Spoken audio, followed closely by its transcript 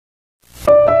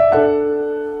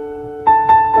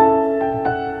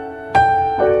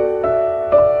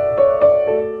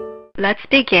Let's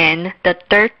begin the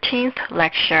 13th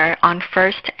lecture on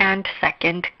 1st and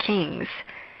 2nd Kings.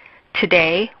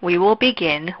 Today we will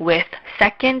begin with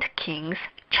 2 Kings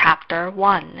chapter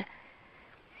 1.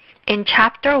 In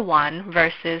chapter 1,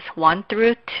 verses 1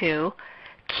 through 2,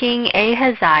 King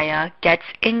Ahaziah gets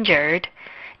injured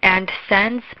and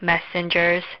sends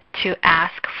messengers to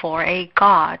ask for a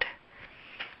god.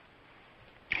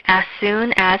 As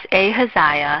soon as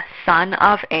Ahaziah, son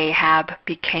of Ahab,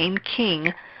 became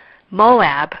king,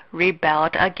 Moab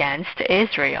rebelled against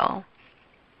Israel.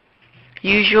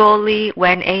 Usually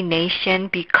when a nation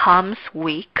becomes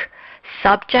weak,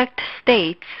 subject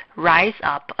states rise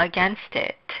up against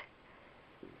it.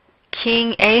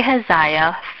 King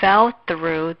Ahaziah fell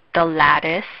through the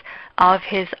lattice of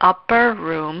his upper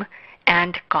room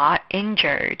and got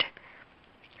injured.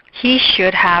 He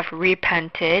should have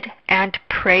repented and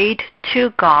prayed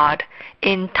to God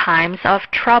in times of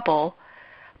trouble,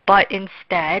 but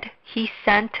instead he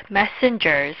sent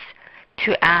messengers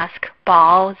to ask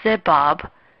Baal-zebub,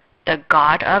 the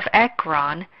god of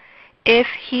Ekron, if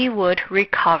he would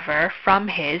recover from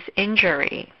his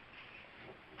injury.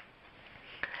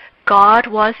 God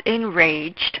was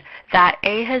enraged that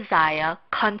Ahaziah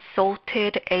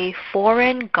consulted a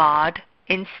foreign god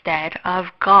instead of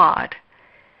God.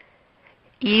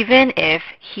 Even if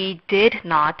he did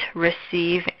not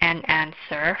receive an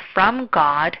answer from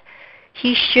God,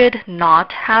 he should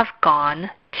not have gone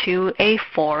to a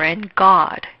foreign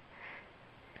god.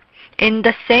 In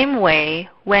the same way,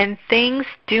 when things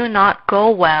do not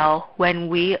go well when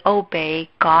we obey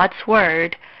God's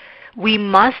word, we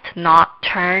must not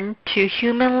turn to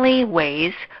humanly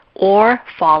ways or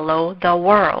follow the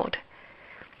world.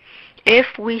 If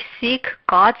we seek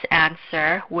God's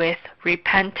answer with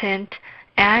repentant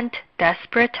and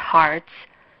desperate hearts,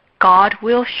 God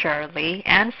will surely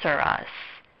answer us.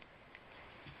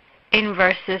 In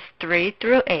verses 3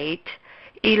 through 8,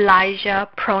 Elijah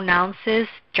pronounces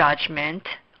judgment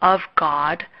of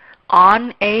God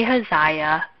on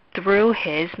Ahaziah through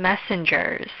his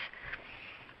messengers.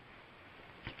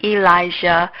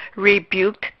 Elijah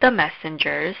rebuked the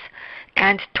messengers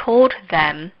and told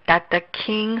them that the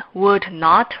king would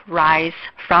not rise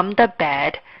from the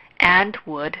bed and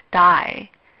would die.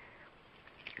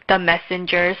 The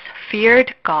messengers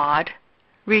feared God,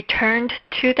 returned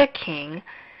to the king,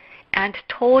 and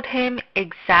told him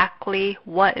exactly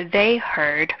what they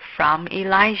heard from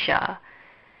Elijah.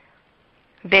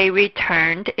 They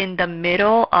returned in the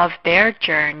middle of their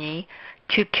journey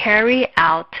to carry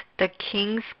out the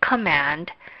king's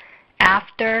command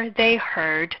after they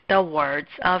heard the words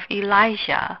of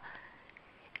Elijah,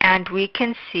 and we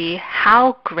can see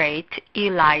how great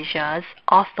Elijah's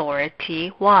authority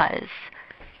was.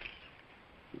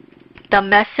 The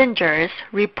messengers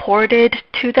reported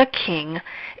to the king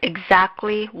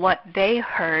exactly what they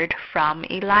heard from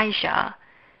Elijah.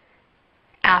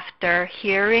 After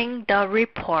hearing the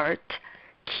report,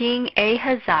 King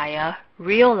Ahaziah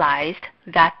realized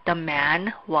that the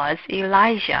man was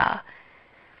Elijah.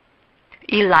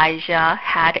 Elijah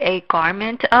had a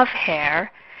garment of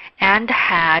hair and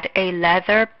had a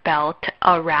leather belt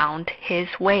around his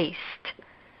waist.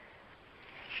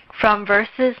 From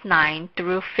verses 9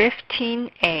 through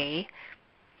 15a,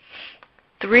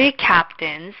 3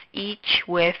 captains, each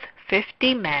with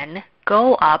 50 men,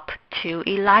 go up to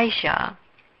Elijah.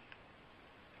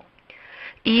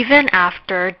 Even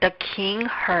after the king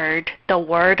heard the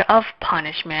word of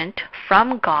punishment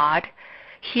from God,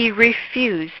 he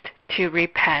refused to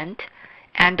repent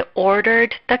and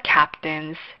ordered the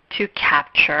captains to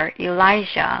capture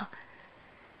Elijah.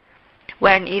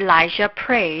 When Elijah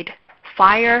prayed,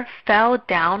 fire fell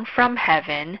down from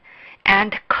heaven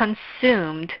and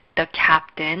consumed the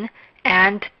captain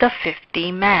and the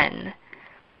 50 men.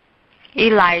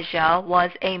 Elijah was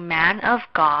a man of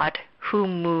God who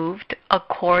moved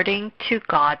according to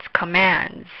God's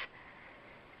commands.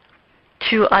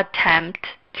 To attempt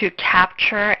to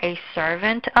capture a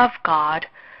servant of God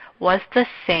was the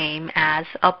same as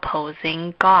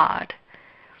opposing God.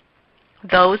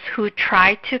 Those who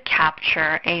try to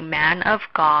capture a man of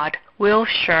God will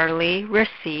surely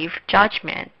receive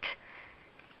judgment.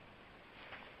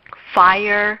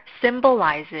 Fire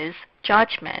symbolizes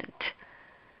judgment.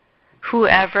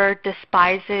 Whoever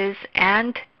despises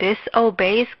and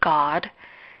disobeys God,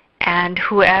 and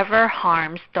whoever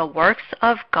harms the works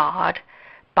of God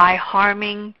by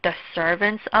harming the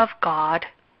servants of God,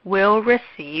 will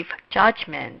receive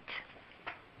judgment.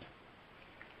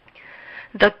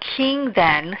 The king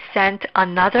then sent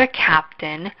another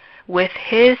captain with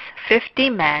his 50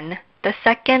 men the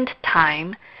second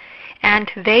time,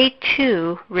 and they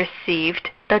too received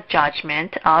the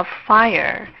judgment of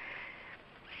fire.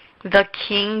 The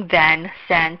king then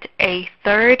sent a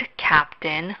third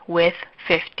captain with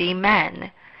 50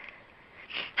 men.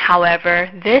 However,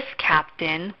 this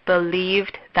captain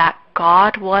believed that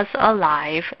God was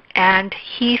alive and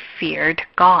he feared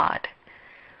God.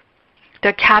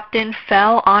 The captain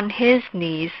fell on his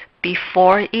knees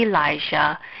before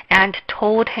Elijah and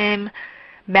told him,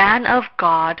 "Man of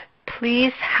God,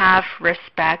 please have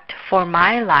respect for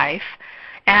my life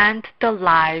and the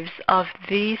lives of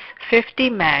these 50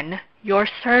 men, your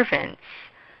servants."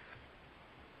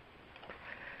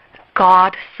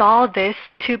 God saw this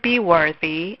to be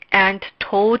worthy and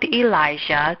told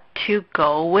Elijah to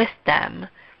go with them.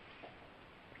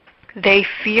 They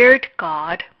feared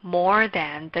God more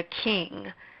than the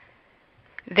king.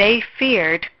 They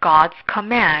feared God's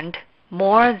command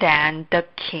more than the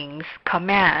king's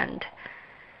command.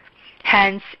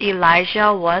 Hence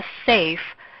Elijah was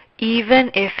safe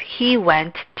even if he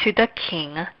went to the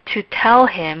king to tell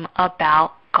him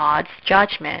about God's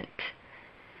judgment.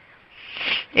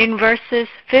 In verses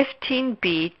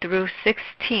 15b through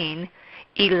 16,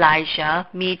 Elijah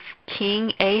meets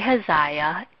King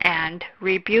Ahaziah and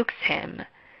rebukes him.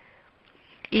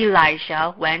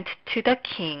 Elijah went to the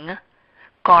king,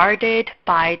 guarded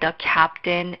by the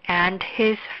captain and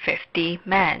his 50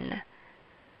 men.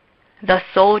 The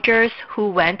soldiers who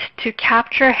went to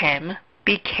capture him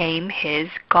became his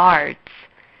guards.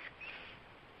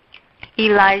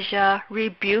 Elijah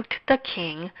rebuked the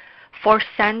king for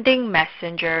sending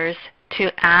messengers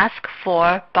to ask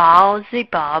for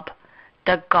Baal-zebub,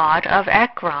 the god of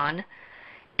Ekron,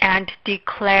 and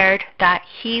declared that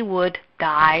he would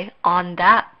die on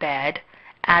that bed,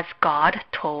 as God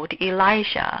told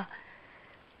Elijah.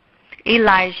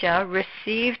 Elijah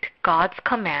received God's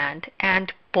command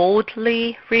and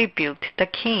boldly rebuked the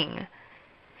king,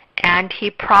 and he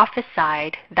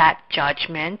prophesied that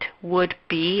judgment would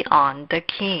be on the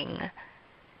king.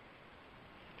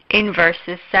 In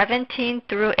verses 17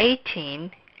 through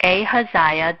 18,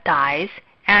 Ahaziah dies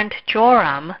and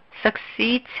Joram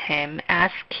succeeds him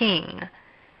as king.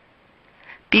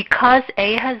 Because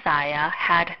Ahaziah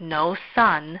had no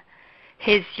son,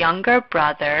 his younger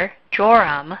brother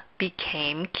Joram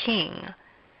became king.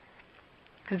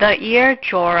 The year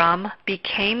Joram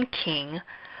became king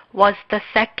was the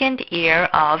second year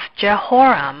of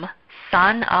Jehoram,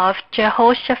 son of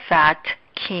Jehoshaphat,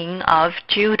 king of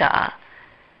Judah.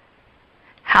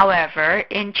 However,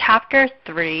 in chapter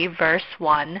 3, verse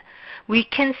 1, we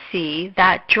can see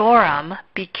that Joram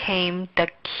became the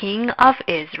king of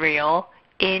Israel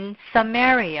in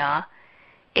Samaria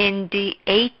in the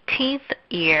 18th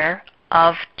year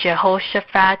of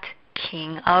Jehoshaphat,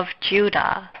 king of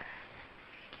Judah.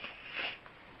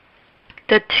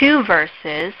 The two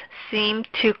verses seem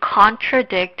to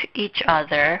contradict each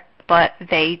other, but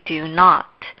they do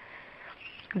not.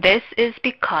 This is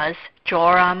because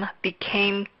Joram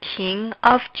became king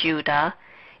of Judah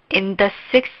in the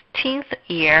 16th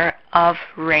year of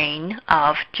reign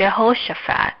of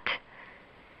Jehoshaphat.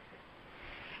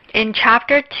 In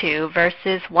chapter 2,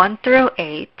 verses 1 through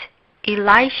 8,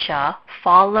 Elisha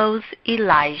follows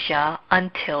Elijah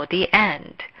until the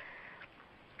end.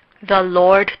 The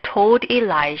Lord told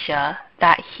Elijah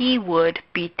that he would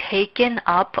be taken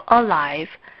up alive,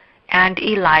 and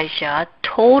Elijah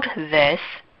told this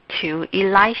to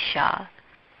Elisha.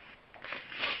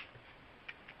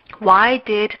 Why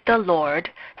did the Lord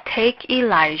take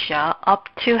Elijah up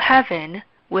to heaven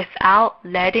without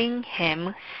letting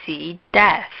him see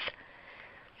death?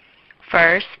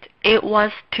 First, it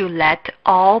was to let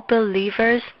all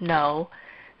believers know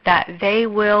that they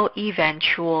will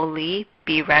eventually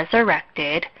be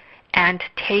resurrected and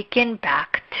taken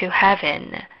back to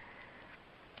heaven.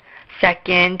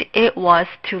 Second, it was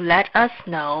to let us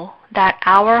know that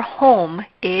our home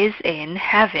is in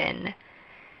heaven.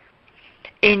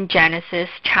 In Genesis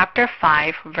chapter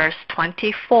 5, verse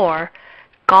 24,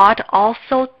 God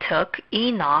also took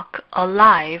Enoch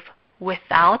alive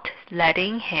without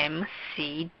letting him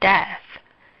see death.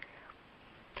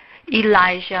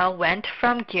 Elijah went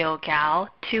from Gilgal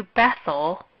to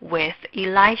Bethel with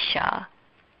Elisha.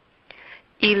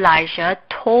 Elijah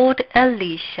told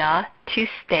Elisha to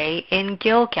stay in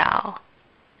Gilgal.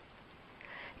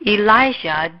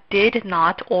 Elijah did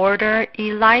not order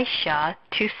Elisha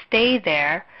to stay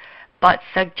there, but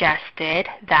suggested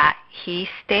that he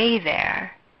stay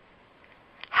there.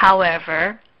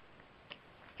 However,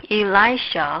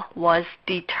 Elisha was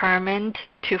determined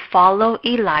to follow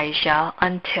Elijah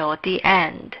until the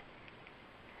end.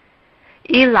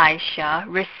 Elisha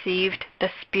received the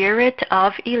spirit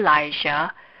of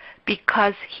Elijah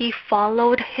because he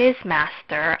followed his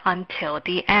master until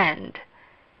the end.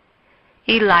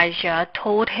 Elijah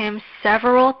told him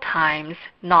several times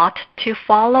not to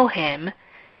follow him,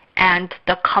 and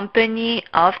the company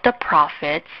of the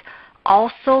prophets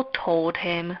also told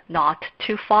him not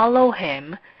to follow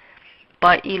him.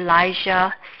 But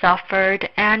Elijah suffered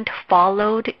and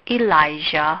followed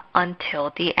Elijah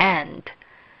until the end.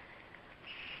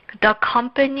 The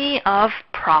company of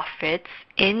prophets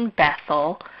in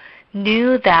Bethel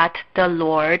knew that the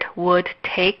Lord would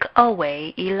take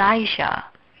away Elijah.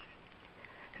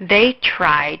 They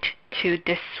tried to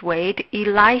dissuade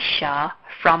Elisha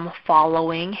from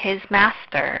following his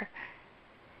master.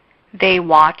 They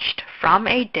watched from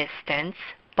a distance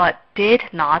but did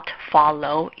not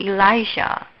follow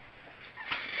Elijah.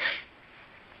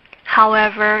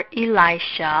 However,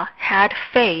 Elisha had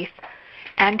faith,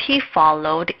 and he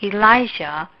followed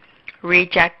Elijah,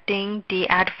 rejecting the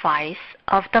advice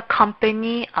of the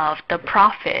company of the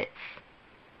prophets.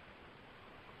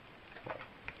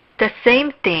 The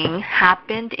same thing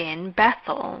happened in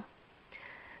Bethel.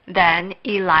 Then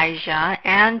Elijah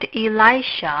and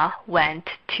Elisha went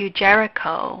to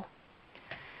Jericho.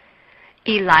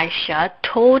 Elisha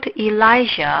told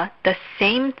Elijah the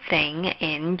same thing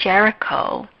in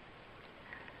Jericho.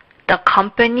 The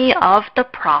company of the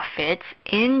prophets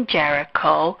in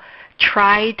Jericho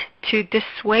tried to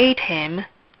dissuade him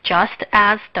just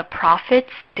as the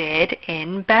prophets did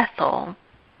in Bethel.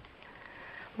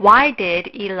 Why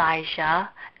did Elijah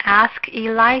ask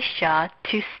Elisha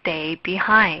to stay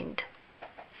behind?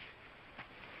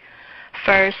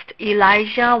 First,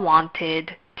 Elijah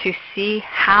wanted to see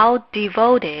how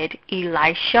devoted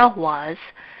Elisha was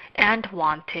and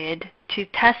wanted to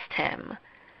test him.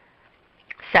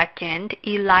 Second,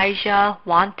 Elijah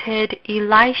wanted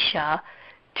Elisha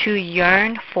to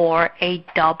yearn for a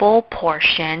double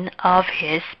portion of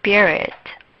his spirit.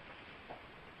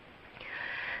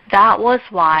 That was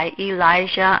why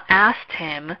Elijah asked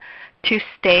him to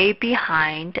stay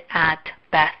behind at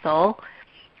Bethel,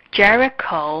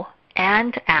 Jericho,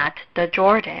 and at the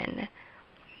Jordan.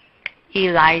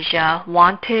 Elijah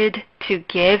wanted to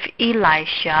give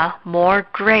Elisha more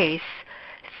grace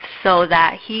so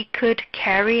that he could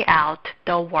carry out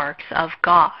the works of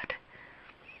God.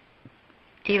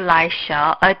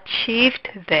 Elisha achieved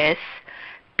this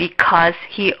because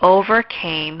he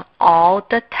overcame all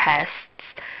the tests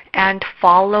and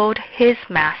followed his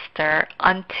master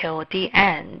until the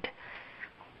end.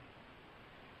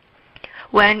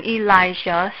 When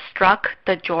Elijah struck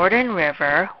the Jordan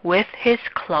River with his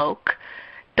cloak,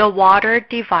 the water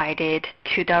divided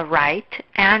to the right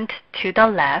and to the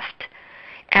left,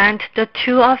 and the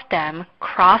two of them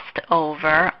crossed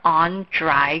over on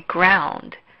dry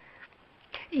ground.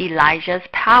 Elijah's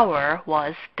power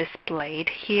was displayed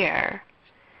here.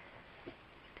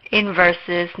 In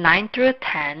verses 9 through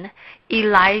 10,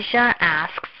 Elijah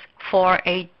asks for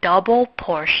a double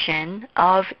portion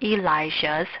of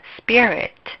Elijah's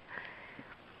spirit.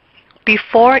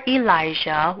 Before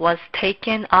Elijah was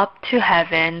taken up to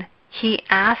heaven, he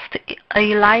asked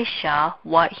Elisha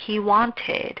what he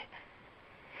wanted.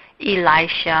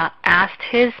 Elisha asked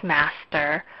his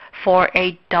master for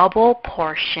a double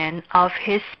portion of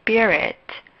his spirit.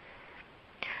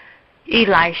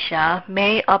 Elisha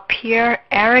may appear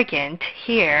arrogant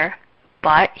here,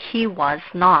 but he was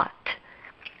not.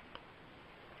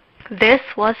 This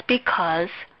was because,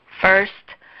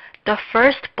 first, the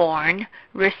firstborn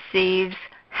receives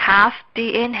half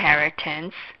the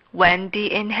inheritance when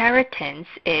the inheritance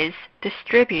is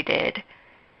distributed.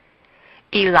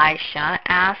 Elisha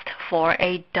asked for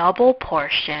a double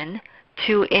portion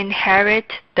to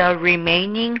inherit the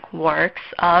remaining works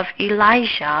of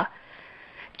Elijah,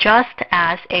 just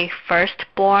as a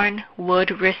firstborn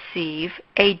would receive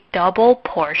a double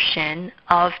portion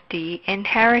of the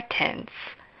inheritance.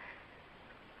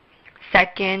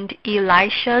 Second,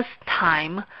 Elisha's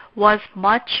time was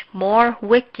much more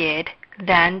wicked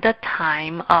than the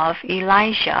time of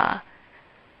Elijah.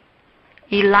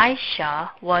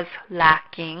 Elisha was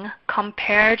lacking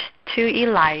compared to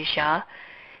Elijah,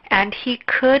 and he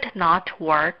could not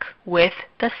work with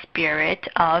the spirit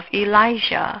of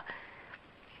Elijah.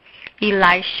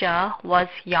 Elisha was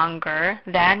younger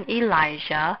than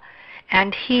Elijah,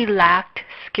 and he lacked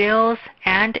skills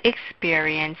and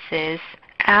experiences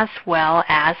as well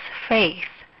as faith.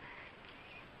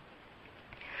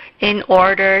 In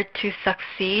order to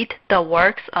succeed the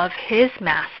works of his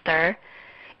master,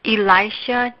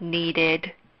 Elisha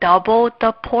needed double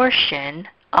the portion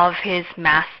of his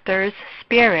master's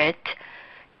spirit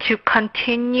to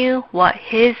continue what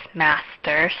his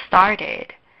master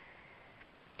started.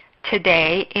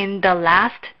 Today, in the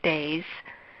last days,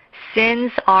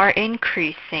 sins are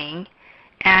increasing,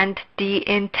 and the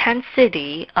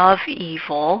intensity of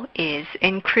evil is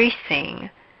increasing.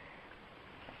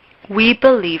 We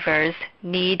believers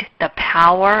need the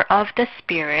power of the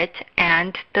Spirit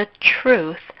and the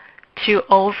truth to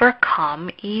overcome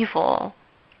evil.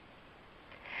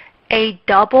 A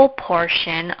double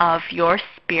portion of your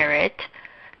spirit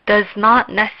does not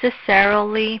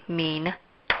necessarily mean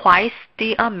twice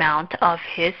the amount of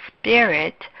His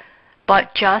Spirit,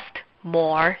 but just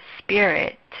more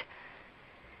Spirit.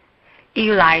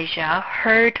 Elijah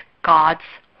heard God's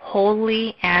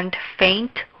holy and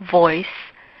faint voice,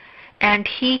 and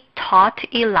he taught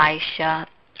Elisha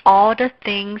all the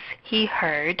things he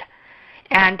heard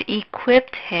and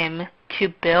equipped him to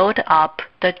build up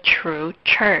the true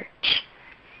church.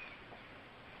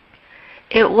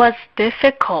 It was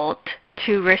difficult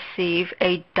to receive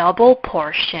a double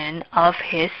portion of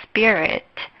His Spirit.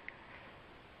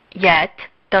 Yet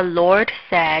the Lord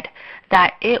said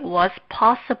that it was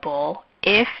possible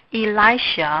if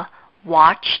Elisha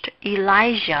watched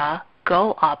Elijah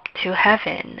go up to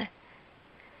heaven.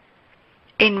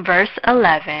 In verse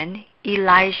 11,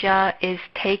 Elijah is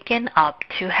taken up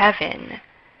to heaven.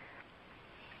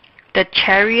 The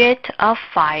chariot of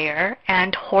fire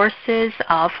and horses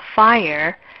of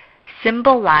fire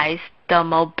symbolize the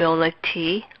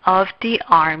mobility of the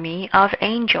army of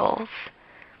angels.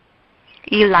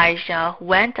 Elijah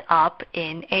went up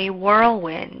in a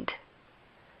whirlwind.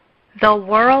 The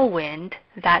whirlwind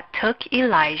that took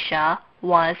Elijah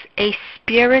was a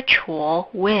spiritual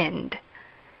wind.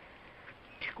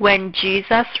 When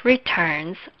Jesus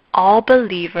returns, all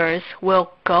believers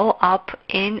will go up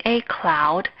in a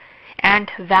cloud, and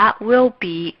that will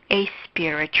be a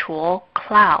spiritual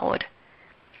cloud.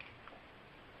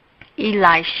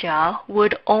 Elisha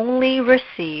would only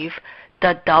receive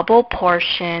the double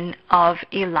portion of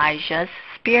Elijah's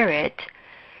spirit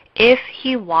if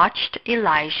he watched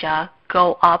Elijah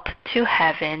go up to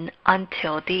heaven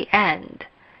until the end.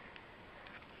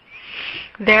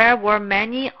 There were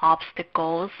many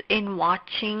obstacles in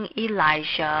watching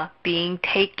Elijah being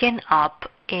taken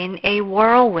up in a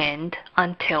whirlwind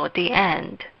until the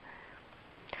end.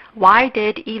 Why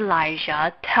did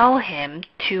Elijah tell him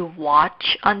to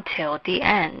watch until the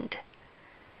end?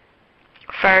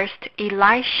 First,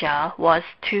 Elisha was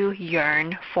to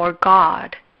yearn for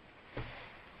God.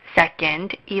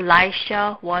 Second,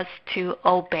 Elisha was to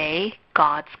obey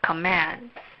God's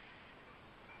commands.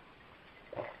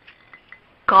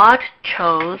 God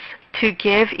chose to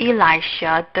give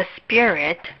Elisha the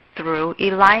Spirit through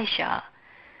Elijah.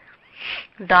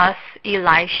 Thus,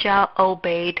 Elisha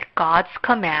obeyed God's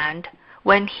command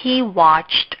when he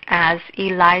watched as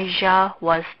Elijah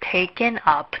was taken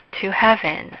up to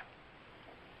heaven.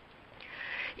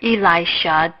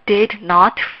 Elisha did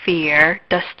not fear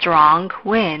the strong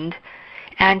wind,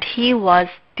 and he was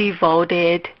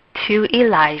devoted to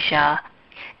Elijah,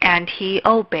 and he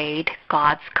obeyed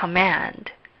God's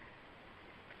command.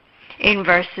 In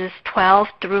verses 12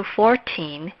 through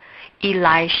 14,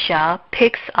 Elisha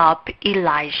picks up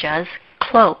Elijah's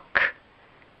cloak.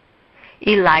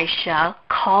 Elisha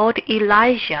called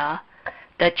Elijah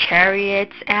the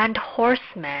chariots and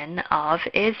horsemen of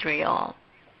Israel.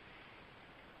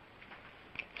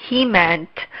 He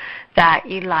meant that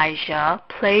Elijah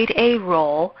played a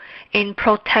role in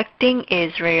protecting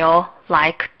Israel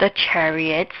like the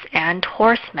chariots and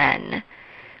horsemen.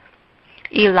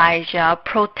 Elijah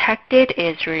protected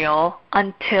Israel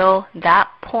until that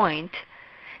point,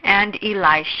 and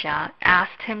Elisha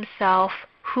asked himself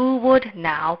who would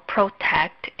now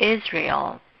protect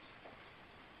Israel.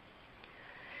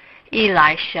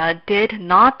 Elisha did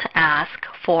not ask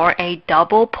for a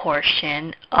double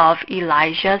portion of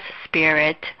Elijah's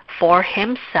spirit for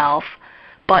himself,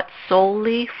 but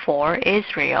solely for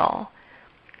Israel.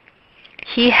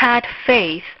 He had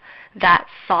faith that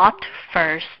sought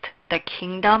first the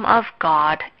kingdom of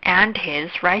God and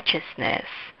His righteousness.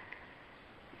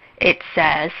 It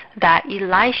says that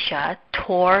Elisha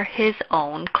tore his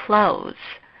own clothes.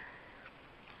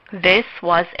 This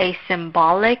was a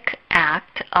symbolic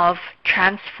act of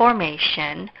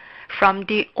transformation from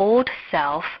the old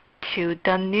self to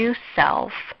the new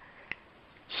self.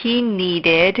 He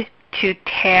needed to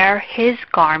tear his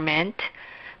garment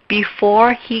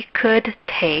before he could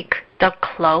take the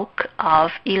cloak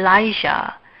of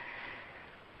Elijah.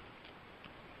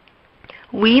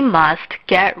 We must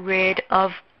get rid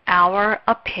of our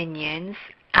opinions,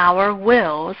 our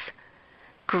wills,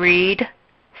 greed,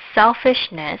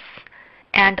 selfishness,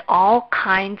 and all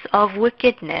kinds of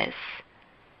wickedness,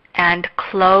 and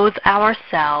clothe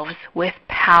ourselves with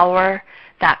power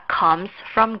that comes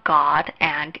from God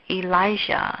and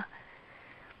Elijah.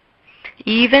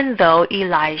 Even though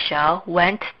Elijah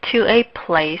went to a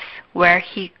place where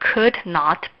he could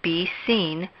not be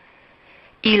seen,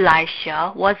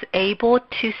 Elisha was able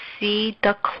to see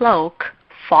the cloak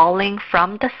falling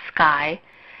from the sky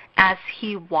as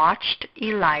he watched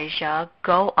Elijah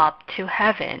go up to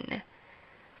heaven.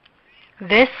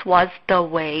 This was the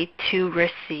way to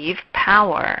receive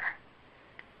power.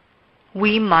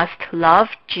 We must love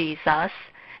Jesus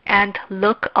and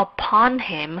look upon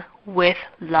him with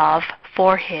love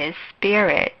for his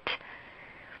Spirit.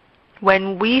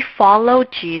 When we follow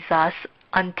Jesus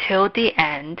until the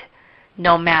end,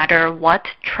 no matter what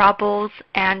troubles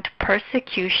and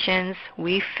persecutions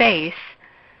we face,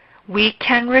 we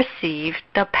can receive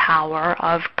the power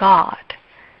of God.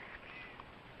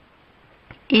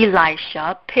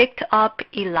 Elisha picked up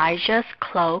Elijah's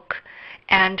cloak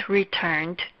and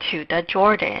returned to the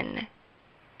Jordan.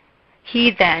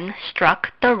 He then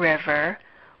struck the river,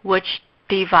 which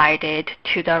divided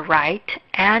to the right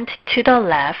and to the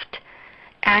left,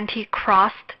 and he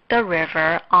crossed the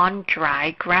river on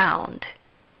dry ground.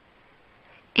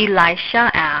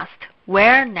 Elisha asked,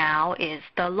 "Where now is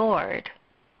the Lord?"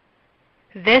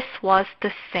 This was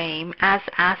the same as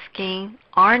asking,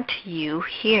 "Aren't you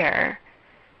here?"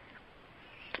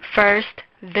 First,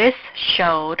 this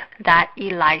showed that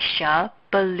Elisha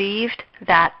believed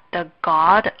that the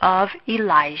God of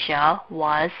Elijah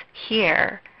was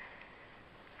here.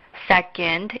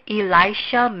 Second,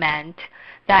 Elisha meant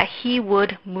that he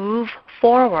would move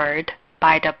forward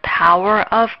by the power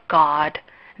of God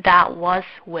that was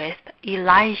with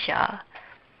Elijah.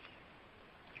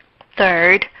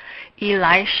 Third,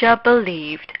 Elisha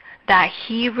believed that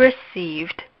he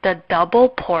received the double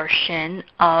portion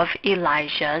of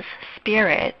Elijah's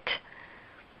spirit.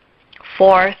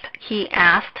 Fourth, he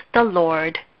asked the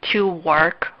Lord to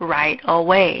work right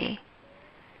away.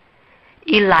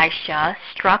 Elisha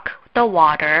struck the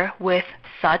water with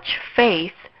such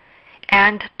faith,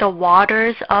 and the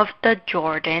waters of the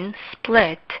Jordan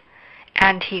split,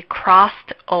 and he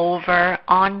crossed over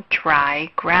on dry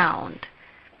ground.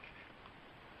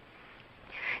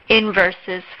 In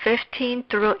verses 15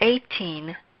 through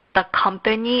 18, the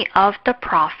company of the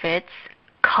prophets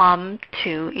come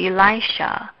to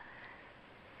Elisha.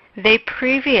 They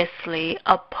previously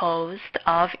opposed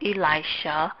of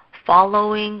Elisha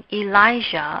following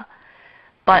Elijah,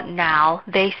 but now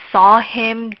they saw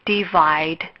him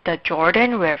divide the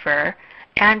Jordan River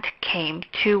and came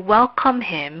to welcome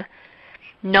him,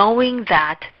 knowing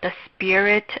that the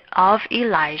spirit of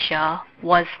Elijah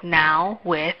was now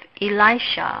with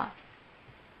Elisha.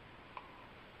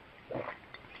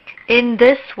 In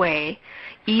this way,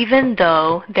 even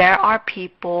though there are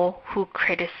people who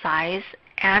criticize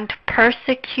and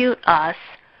persecute us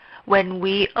when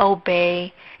we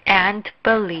obey and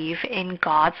believe in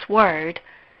God's word,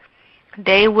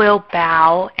 they will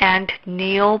bow and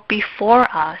kneel before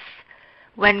us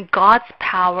when God's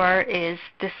power is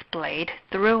displayed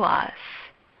through us.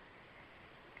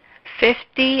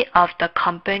 50 of the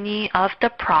company of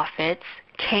the prophets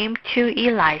came to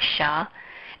Elisha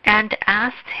and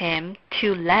asked him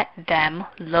to let them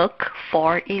look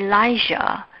for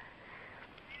Elijah.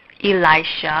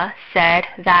 Elisha said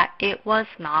that it was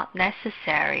not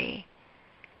necessary.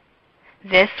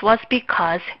 This was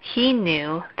because he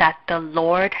knew that the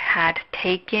Lord had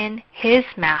taken his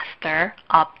master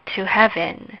up to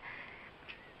heaven.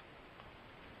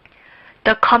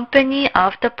 The company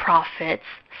of the prophets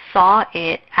saw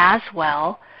it as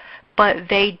well, but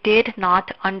they did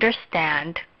not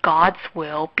understand God's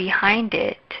will behind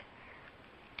it.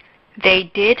 They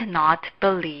did not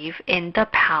believe in the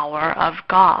power of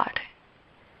God.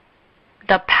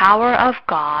 The power of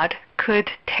God could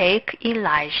take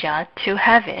Elijah to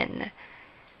heaven.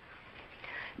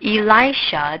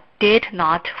 Elisha did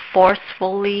not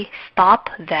forcefully stop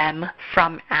them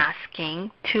from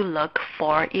asking to look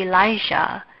for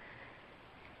Elijah.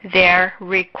 Their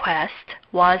request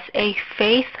was a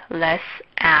faithless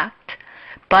act,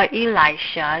 but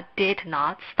Elisha did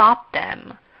not stop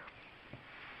them.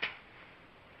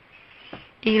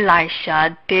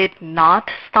 Elisha did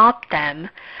not stop them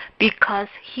because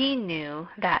he knew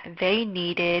that they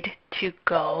needed to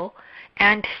go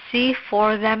and see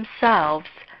for themselves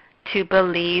to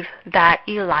believe that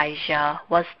Elijah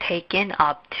was taken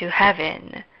up to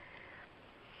heaven.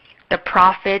 The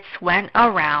prophets went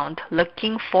around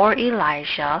looking for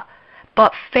Elijah,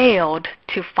 but failed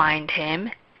to find him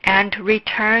and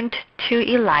returned to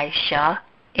Elisha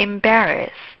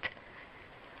embarrassed.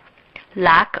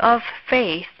 Lack of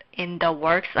faith in the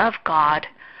works of God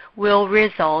will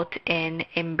result in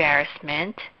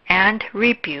embarrassment and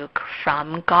rebuke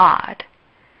from God.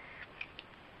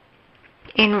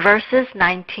 In verses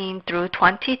 19 through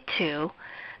 22,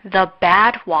 the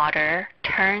bad water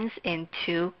turns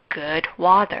into good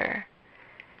water.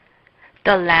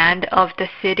 The land of the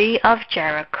city of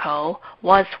Jericho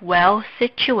was well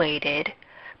situated,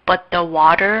 but the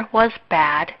water was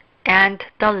bad and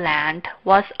the land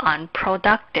was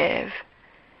unproductive.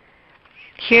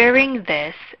 Hearing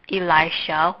this,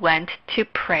 Elisha went to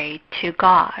pray to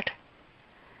God.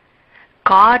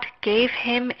 God gave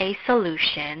him a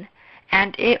solution,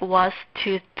 and it was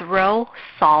to throw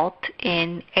salt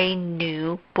in a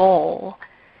new bowl.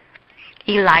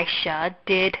 Elisha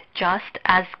did just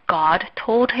as God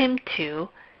told him to,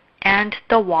 and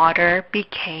the water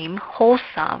became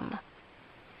wholesome.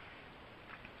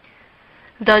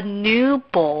 The new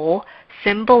bowl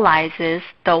symbolizes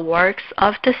the works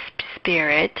of the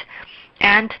Spirit,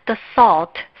 and the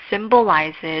salt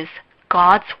symbolizes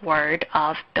God's word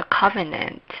of the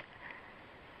covenant.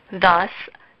 Thus,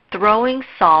 throwing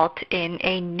salt in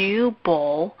a new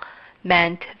bowl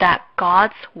meant that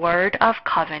God's word of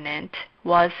covenant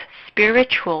was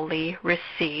spiritually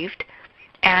received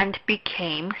and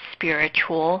became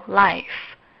spiritual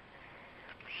life.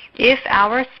 If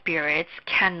our spirits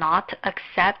cannot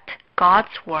accept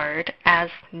God's word as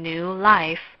new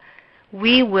life,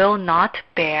 we will not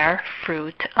bear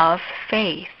fruit of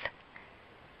faith.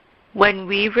 When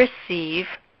we receive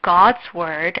God's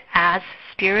word as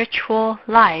spiritual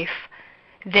life,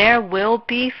 there will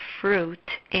be fruit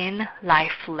in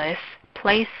lifeless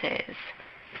places.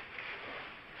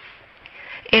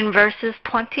 In verses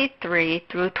 23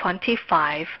 through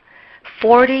 25,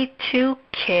 42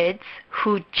 kids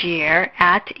who jeer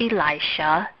at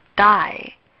Elisha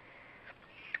die.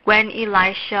 When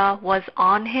Elisha was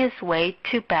on his way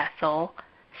to Bethel,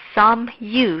 some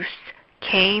youths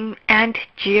came and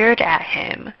jeered at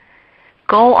him.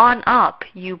 "Go on up,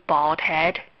 you bald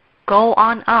head. Go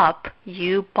on up,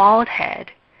 you bald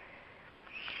head."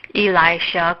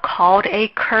 Elisha called a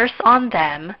curse on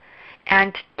them,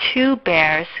 and 2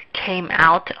 bears came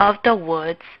out of the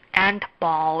woods and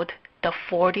mauled the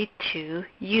 42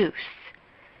 youths.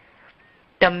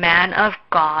 The man of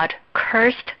God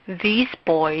cursed these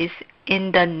boys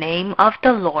in the name of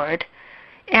the Lord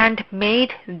and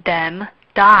made them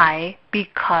die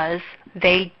because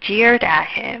they jeered at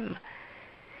him.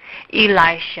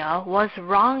 Elisha was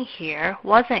wrong here,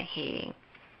 wasn't he?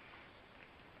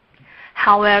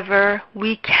 However,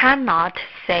 we cannot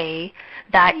say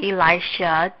that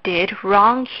Elisha did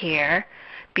wrong here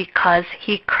because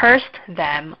he cursed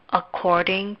them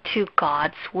according to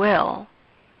God's will.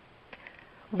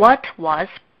 What was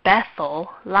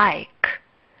Bethel like?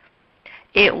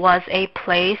 It was a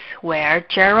place where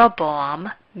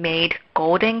Jeroboam made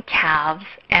golden calves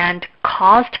and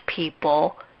caused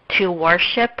people to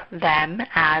worship them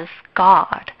as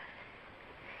God.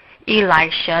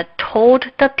 Elisha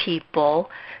told the people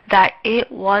that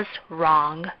it was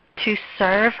wrong to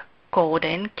serve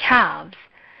golden calves,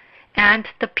 and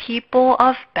the people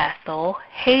of Bethel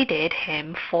hated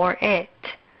him for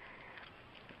it.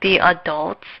 The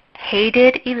adults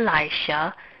hated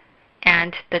Elisha,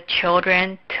 and the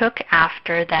children took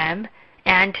after them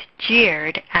and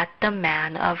jeered at the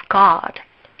man of God.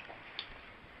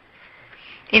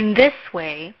 In this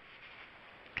way,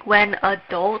 when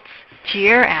adults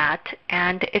jeer at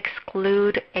and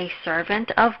exclude a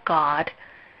servant of God,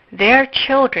 their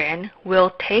children will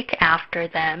take after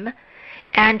them,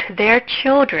 and their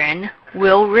children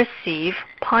will receive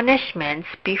punishments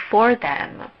before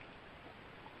them.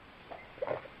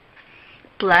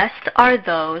 Blessed are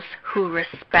those who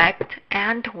respect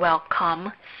and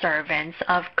welcome servants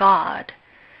of God.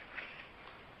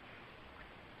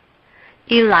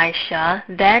 Elisha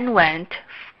then went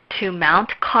to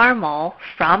Mount Carmel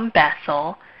from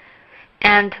Bethel,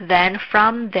 and then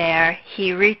from there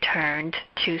he returned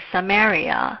to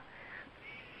Samaria.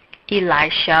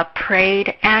 Elisha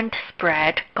prayed and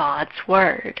spread God's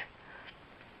word.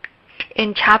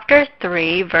 In chapter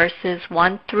 3, verses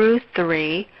 1 through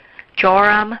 3,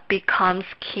 Joram becomes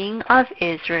king of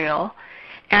Israel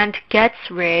and gets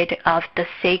rid of the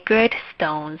sacred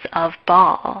stones of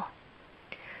Baal.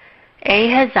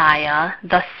 Ahaziah,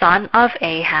 the son of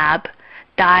Ahab,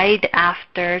 died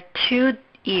after 2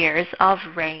 years of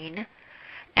reign,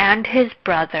 and his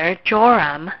brother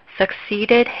Joram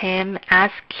succeeded him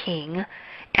as king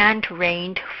and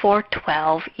reigned for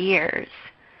 12 years.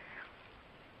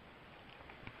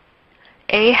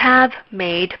 Ahab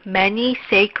made many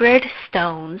sacred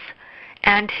stones,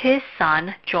 and his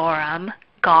son Joram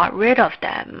got rid of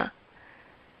them.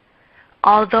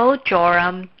 Although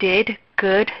Joram did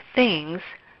good things,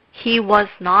 he was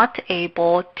not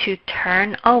able to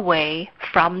turn away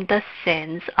from the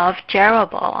sins of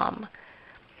Jeroboam.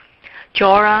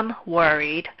 Joram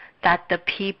worried that the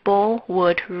people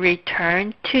would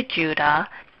return to Judah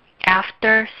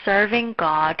after serving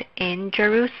God in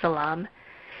Jerusalem,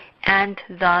 and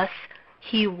thus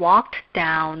he walked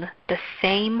down the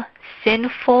same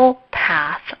sinful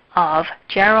path of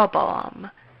Jeroboam.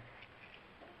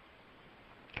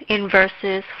 In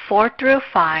verses 4 through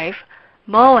 5,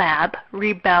 Moab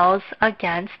rebels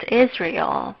against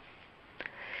Israel.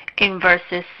 In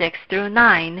verses 6 through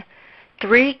 9,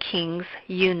 3 kings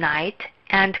unite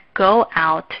and go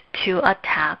out to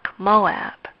attack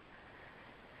Moab.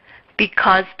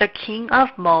 Because the king of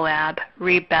Moab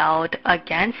rebelled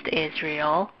against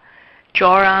Israel,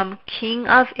 Joram, king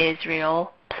of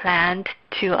Israel, planned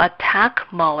to attack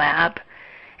Moab,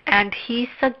 and he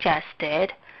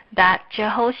suggested that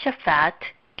Jehoshaphat,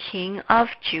 king of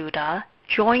Judah,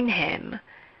 join him.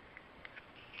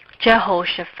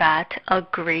 Jehoshaphat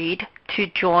agreed to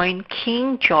join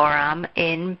King Joram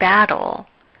in battle.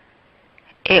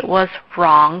 It was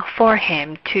wrong for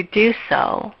him to do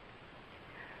so.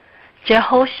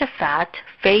 Jehoshaphat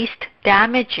faced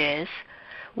damages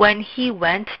when he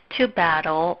went to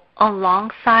battle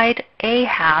alongside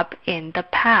Ahab in the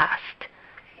past.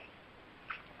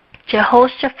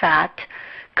 Jehoshaphat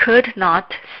could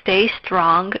not stay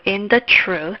strong in the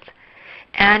truth,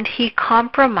 and he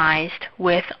compromised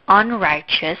with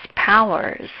unrighteous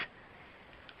powers.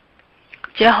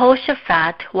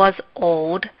 Jehoshaphat was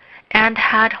old and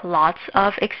had lots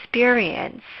of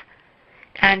experience,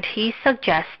 and he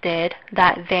suggested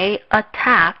that they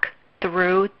attack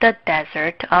through the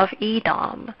desert of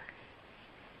Edom.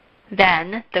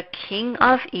 Then the king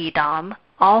of Edom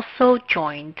also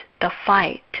joined the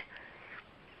fight.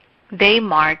 They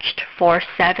marched for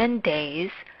 7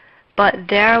 days, but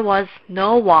there was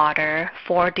no water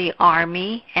for the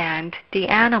army and the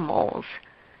animals.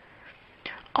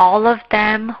 All of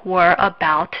them were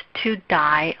about to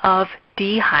die of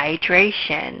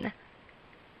dehydration.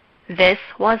 This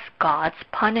was God's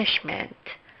punishment.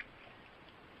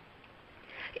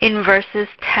 In verses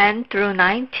 10 through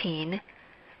 19,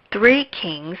 3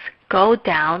 kings go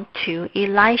down to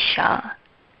Elisha.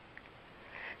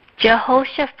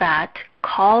 Jehoshaphat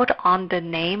called on the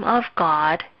name of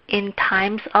God in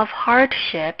times of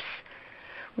hardships,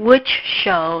 which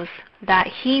shows that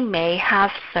he may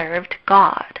have served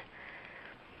God.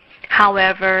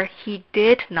 However, he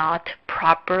did not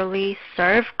properly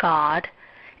serve God,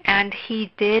 and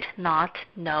he did not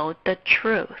know the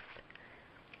truth.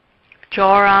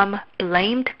 Joram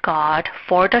blamed God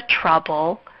for the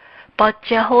trouble, but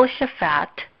Jehoshaphat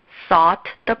sought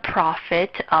the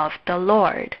prophet of the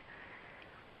Lord.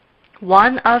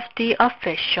 One of the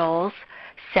officials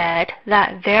said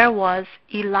that there was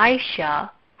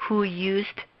Elisha who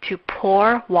used to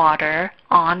pour water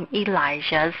on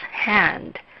Elijah's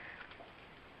hand.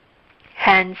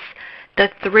 Hence, the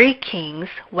 3 kings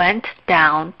went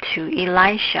down to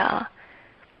Elisha.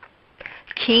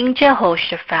 King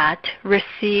Jehoshaphat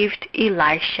received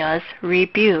Elisha's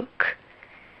rebuke.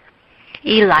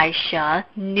 Elisha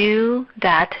knew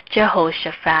that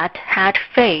Jehoshaphat had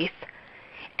faith,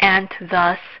 and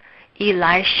thus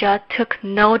Elisha took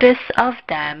notice of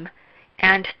them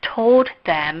and told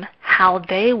them how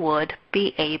they would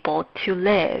be able to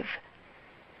live.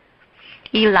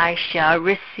 Elisha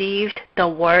received the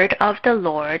word of the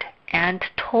Lord and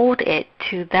told it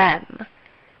to them.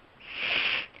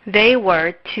 They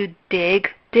were to dig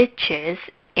ditches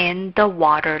in the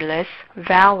waterless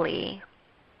valley.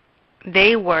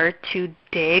 They were to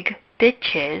dig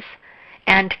ditches,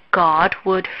 and God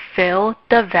would fill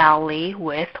the valley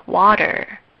with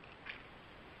water.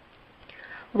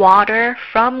 Water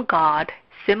from God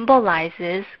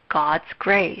symbolizes God's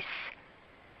grace.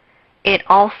 It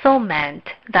also meant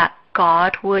that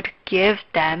God would give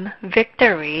them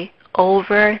victory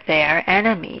over their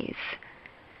enemies.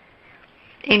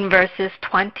 In verses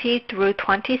 20 through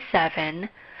 27,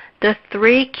 the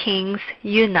 3 kings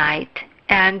unite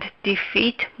and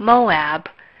defeat Moab,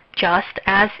 just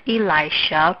as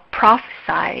Elisha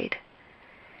prophesied.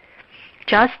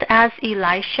 Just as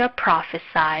Elisha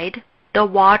prophesied, the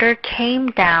water came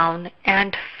down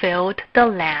and filled the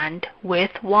land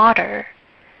with water.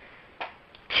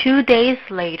 2 days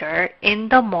later, in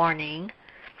the morning,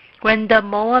 when the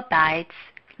Moabites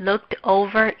looked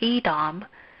over Edom,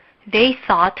 they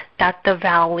thought that the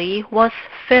valley was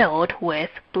filled with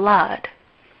blood.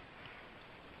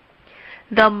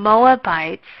 The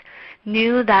Moabites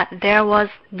knew that there was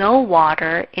no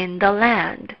water in the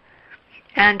land,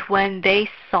 and when they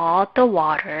saw the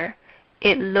water,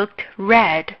 it looked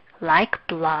red like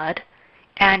blood,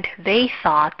 and they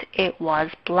thought it was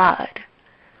blood.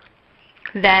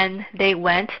 Then they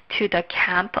went to the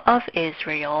camp of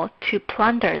Israel to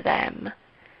plunder them.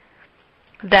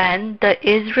 Then the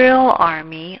Israel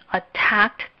army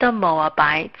attacked the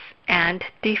Moabites and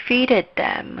defeated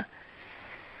them.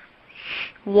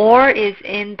 War is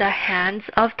in the hands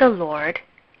of the Lord,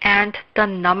 and the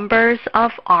numbers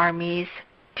of armies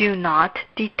do not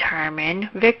determine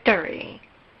victory.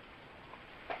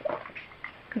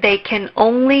 They can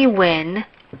only win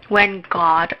when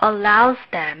God allows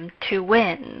them to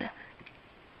win.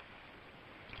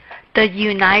 The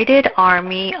united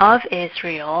army of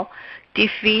Israel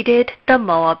defeated the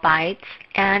Moabites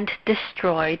and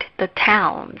destroyed the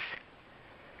towns.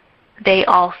 They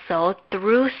also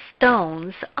threw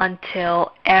stones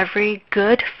until every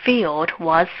good field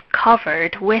was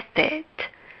covered with it.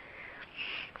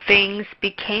 Things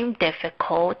became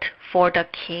difficult for the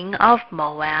king of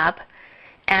Moab,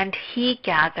 and he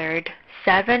gathered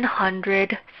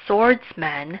 700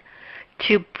 swordsmen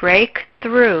to break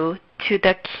through to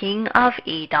the king of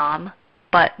Edom,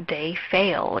 but they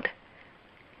failed.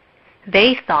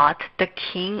 They thought the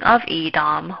king of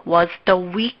Edom was the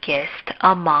weakest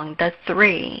among the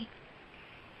three.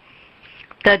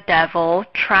 The devil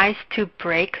tries to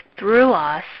break through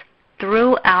us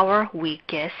through our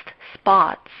weakest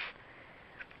spots.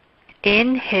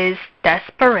 In his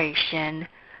desperation,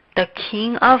 the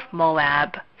king of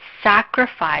Moab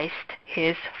sacrificed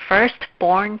his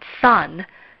firstborn son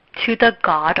to the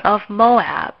god of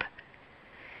Moab.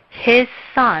 His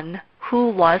son who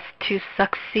was to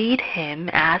succeed him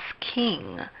as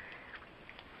king.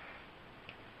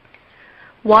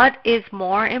 What is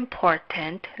more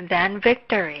important than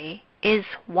victory is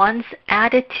one's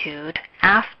attitude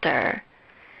after.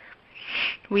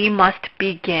 We must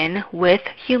begin with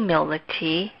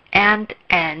humility and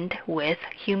end with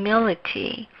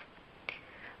humility.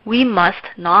 We must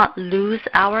not lose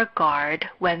our guard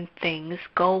when things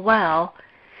go well,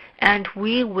 and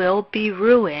we will be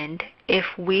ruined if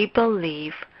we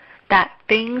believe that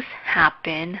things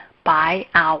happen by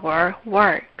our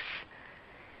works.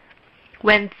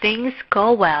 When things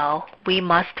go well, we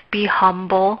must be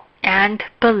humble and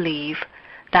believe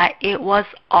that it was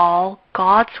all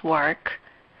God's work,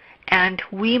 and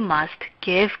we must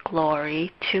give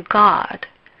glory to God.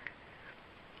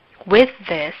 With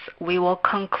this, we will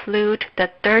conclude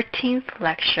the 13th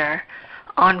lecture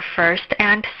on 1st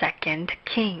and 2nd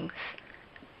Kings.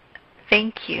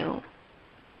 Thank you.